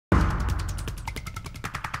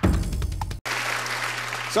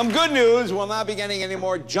Some good news. We'll not be getting any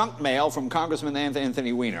more junk mail from Congressman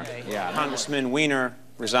Anthony Weiner. Yeah, Congressman Weiner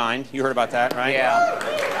resigned. You heard about that, right? Yeah.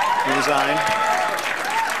 He resigned.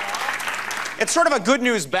 It's sort of a good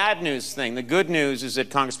news, bad news thing. The good news is that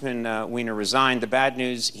Congressman Weiner resigned. The bad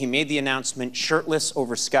news, he made the announcement shirtless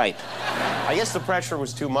over Skype. I guess the pressure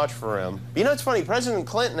was too much for him. You know, it's funny. President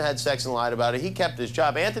Clinton had sex and lied about it. He kept his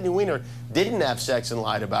job. Anthony Weiner didn't have sex and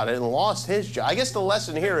lied about it and lost his job. I guess the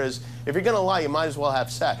lesson here is, if you're going to lie, you might as well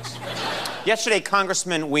have sex. Yesterday,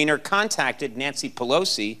 Congressman Weiner contacted Nancy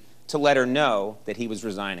Pelosi to let her know that he was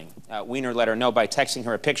resigning. Weiner let her know by texting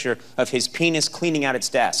her a picture of his penis cleaning out its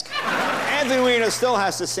desk. Anthony Weiner still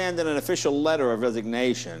has to send in an official letter of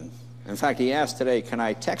resignation. In fact, he asked today, can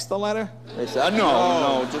I text the letter? They said,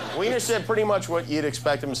 no. Weiner said pretty much what you'd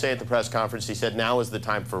expect him to say at the press conference. He said, now is the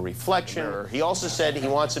time for reflection. He also said he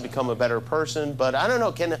wants to become a better person, but I don't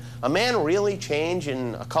know, can a man really change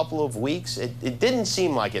in a couple of weeks? It didn't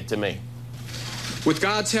seem like it to me. With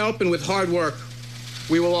God's help and with hard work,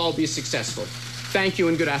 we will all be successful. Thank you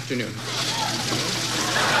and good afternoon.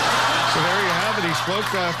 So there you have it. He spoke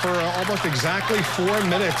for almost exactly 4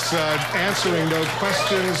 minutes answering those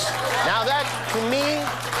questions. Now that, to me,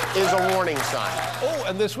 is a warning sign. Oh,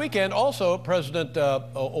 and this weekend also President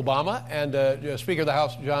Obama and Speaker of the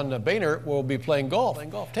House John Boehner will be playing golf.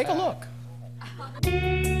 Take a look.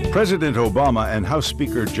 President Obama and House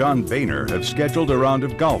Speaker John Boehner have scheduled a round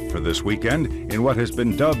of golf for this weekend in what has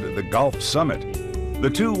been dubbed the Golf Summit. The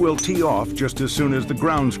two will tee off just as soon as the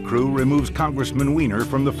grounds crew removes Congressman Weiner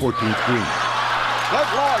from the 14th green. Good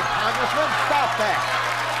Lord, Congressman, stop that.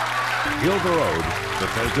 Gilda Road,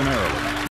 Bethesda, Maryland.